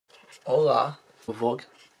Hola. A vlog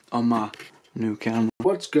on my new camera.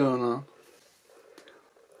 What's going on?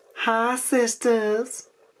 Hi, sisters.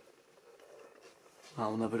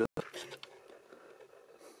 I'll never do that.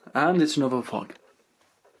 And it's another vlog.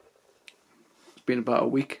 It's been about a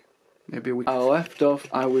week, maybe a week. I left off,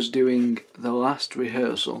 I was doing the last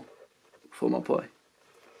rehearsal for my play.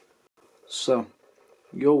 So,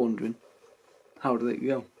 you're wondering, how did it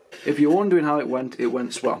go? If you're wondering how it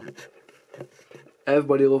went swell.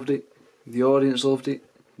 Everybody loved it, the audience loved it,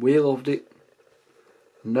 we loved it.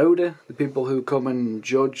 NODA, the people who come and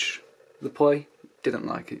judge the play, didn't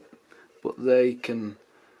like it. But they can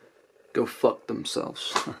go fuck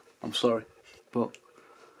themselves. I'm sorry. But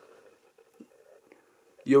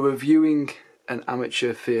you're reviewing an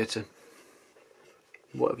amateur theatre.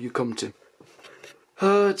 What have you come to?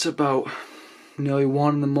 It's about nearly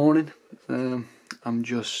 1 in the morning. I'm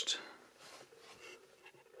just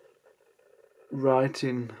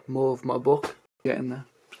writing more of my book. Getting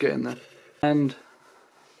there. And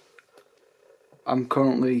I'm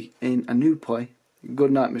currently in a new play,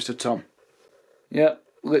 Good Night, Mr. Tom. Yeah,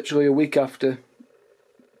 literally a week after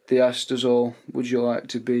they asked us all, would you like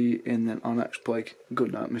to be in our next play,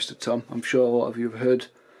 Good Night, Mr. Tom? I'm sure a lot of you have heard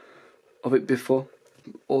of it before.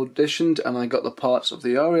 Auditioned and I got the parts of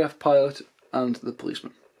the RAF pilot and the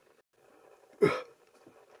policeman.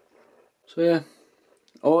 So yeah,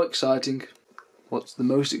 all exciting. What's the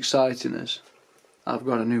most exciting is I've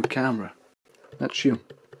got a new camera. That's you.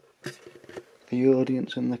 The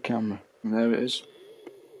audience and the camera. And there it is.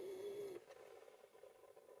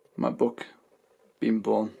 My book being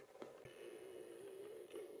born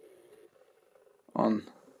on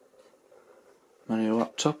my new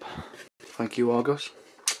laptop. Thank you, Argos.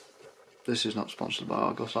 This is not sponsored by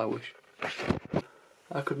Argos, I wish.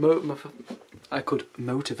 I could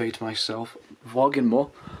motivate myself vlogging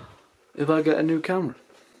more if I get a new camera,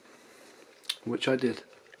 which I did,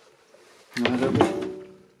 and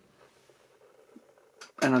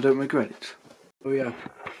I don't regret it. Oh yeah,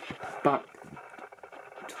 back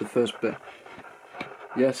to the first bit.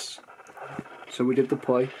 Yes, so we did the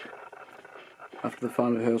play. After the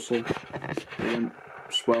final rehearsal, it went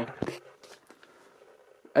swell.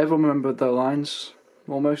 Everyone remembered their lines,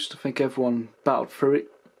 almost. I think everyone battled through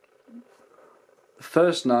it. The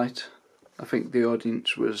first night, I think the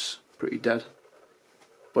audience was pretty dead.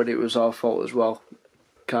 But it was our fault as well,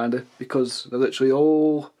 kinda, because literally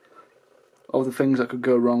all the things that could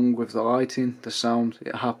go wrong with the lighting, the sound,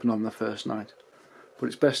 it happened on the first night. But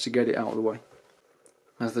it's best to get it out of the way.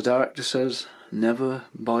 As the director says, never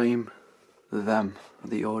blame them,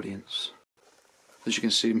 the audience. As you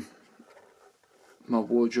can see, my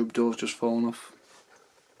wardrobe door's just fallen off.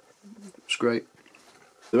 It's great.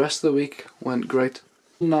 The rest of the week went great.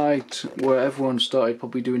 Night where everyone started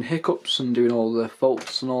probably doing hiccups and doing all the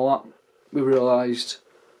faults and all that, we realised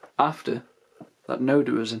after that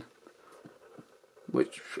NODA was in.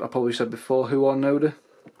 Which I probably said before, who are NODA?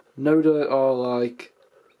 NODA are like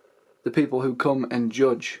the people who come and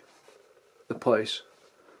judge the place.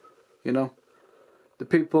 You know? The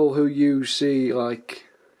people who you see like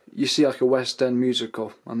a West End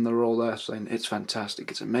musical and they're all there saying it's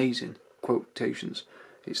fantastic, it's amazing, quotations.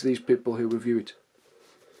 It's these people who review it.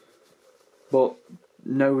 But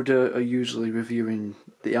NODA are usually reviewing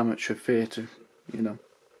the amateur theatre, you know.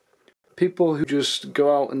 People who just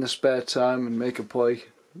go out in their spare time and make a play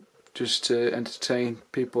just to entertain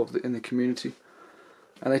people in the community.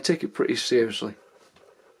 And they take it pretty seriously.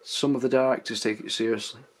 Some of the directors take it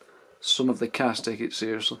seriously. Some of the cast take it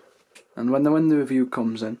seriously. And when the review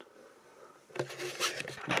comes in,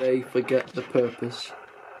 they forget the purpose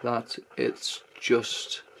that it's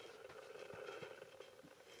just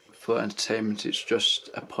for entertainment, it's just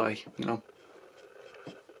a play, you know.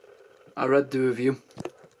 I read the review.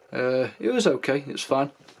 It was okay, it's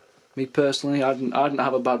fine. Me personally, I didn't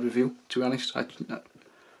have a bad review, to be honest.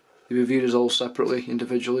 They reviewed us all separately,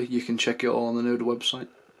 individually. You can check it all on the NODA website.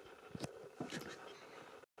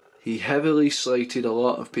 He heavily slated a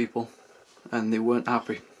lot of people, and they weren't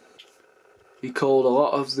happy. He called a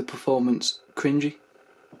lot of the performance cringy.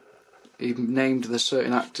 He named the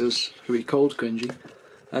certain actors who he called cringy,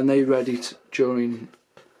 and they read it during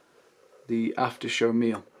the after show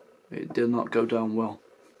meal. It did not go down well,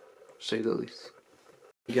 to say the least.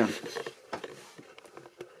 Again,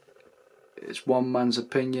 it's one man's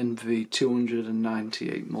opinion v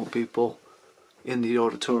 298 more people in the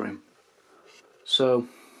auditorium. So,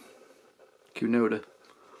 you NODA.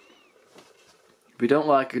 If you don't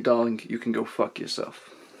like it, darling, you can go fuck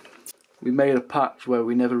yourself. We made a pact where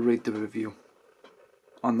we never read the review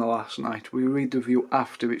on the last night. We read the review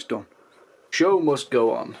after it's done. Show must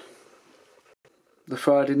go on. the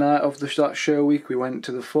Friday night of that show week, we went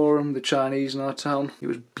to the Forum, the Chinese in our town. It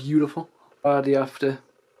was beautiful. Friday after,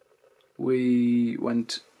 we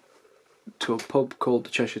went to a pub called the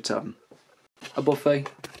Cheshire Tavern. A buffet,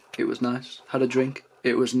 it was nice. Had a drink,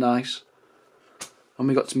 it was nice. And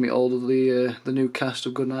we got to meet all of the new cast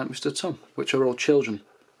of Goodnight Mr. Tom, which are all children,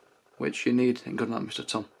 which you need in Goodnight Mr.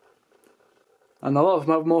 Tom. And a lot of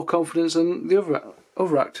them have more confidence than the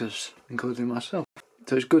other actors, including myself.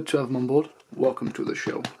 So it's good to have them on board. Welcome to the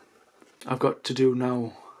show. I've got to do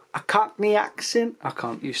now a Cockney accent. I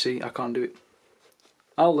can't, you see, I can't do it.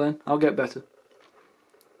 I'll learn, I'll get better.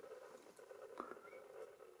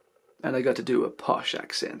 And I got to do a posh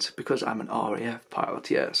accent because I'm an RAF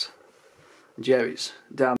pilot, yes. Jerry's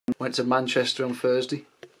down. Went to Manchester on Thursday.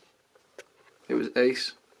 It was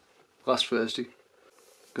ace. Last Thursday.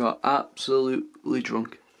 Got absolutely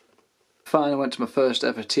drunk. Finally went to my first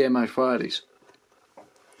ever TMI Fridays.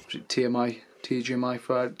 Was it TGI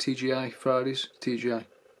Fridays? TGI.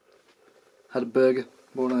 Had a burger.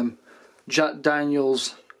 One of them Jack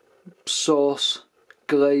Daniels sauce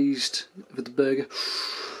glazed with the burger.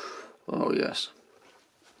 Oh yes.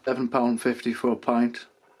 £7.50 for a pint.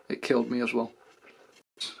 It killed me as well.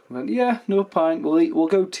 I went, yeah, no pint. We'll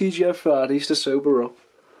go TGI Fridays to sober up.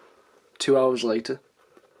 2 hours later,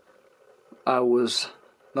 I was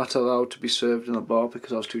not allowed to be served in a bar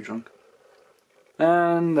because I was too drunk.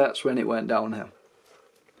 And that's when it went downhill.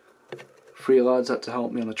 3 lads had to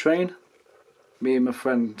help me on the train. Me and my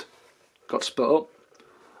friend got split up.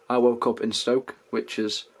 I woke up in Stoke, which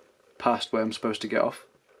is past where I'm supposed to get off.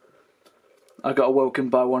 I got awoken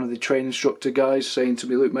by one of the train instructor guys saying to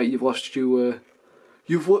me, "Look, mate, you've lost you.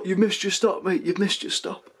 You've missed your stop, mate. You've missed your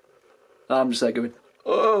stop." And I'm just there going,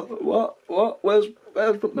 "Oh, what? Where's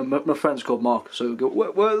my friend's called Mark?" So we go,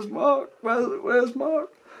 "Where's Mark? Where's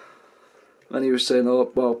Mark?" And he was saying,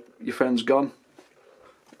 "Oh, well, your friend's gone.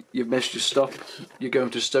 You've missed your stop. You're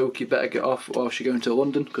going to Stoke. You better get off, or else you're going to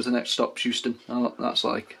London because the next stop's Euston." And that's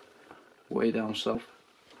like way down south.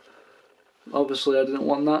 Obviously I didn't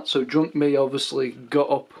want that, so drunk me obviously got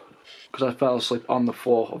up because I fell asleep on the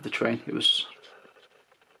floor of the train. It was...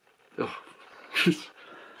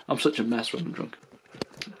 I'm such a mess when I'm drunk.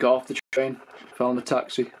 Got off the train, found a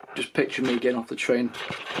taxi. Just picture me getting off the train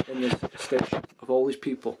in this station of all these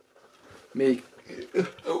people. Me,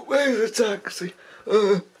 "Where's the taxi?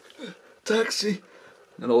 Taxi!"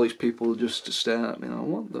 And all these people just staring at me, like,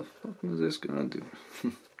 what the fuck is this gonna do?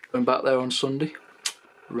 Went back there on Sunday,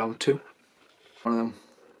 round 2. One of them,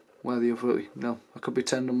 where the other, no, I could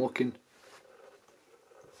pretend I'm looking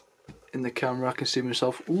in the camera, I can see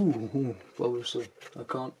myself, ooh, obviously, I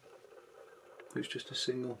can't, it's just a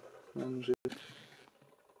single, what's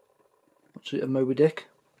it, a Moby Dick,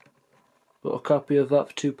 got a copy of that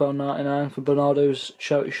for £2.99 for Bernardo's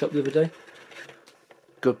charity shop the other day,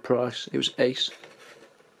 good price, it was ace,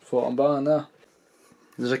 thought I'm buying that.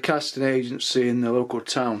 There's a casting agency in the local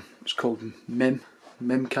town, it's called Mim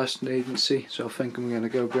Casting Agency, so I think I'm going to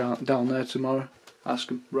go down there tomorrow, ask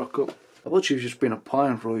them, rock up. I've literally just been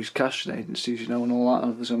applying for all these casting agencies, you know, and all that,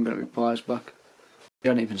 and obviously I'm going to replies back. You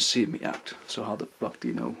haven't even seen me act, so how the fuck do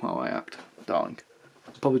you know how I act, darling?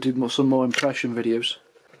 I'll probably do some more impression videos.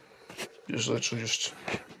 Just literally just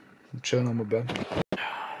chilling on my bed.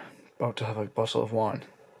 About to have a bottle of wine.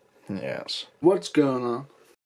 Yes. What's going on?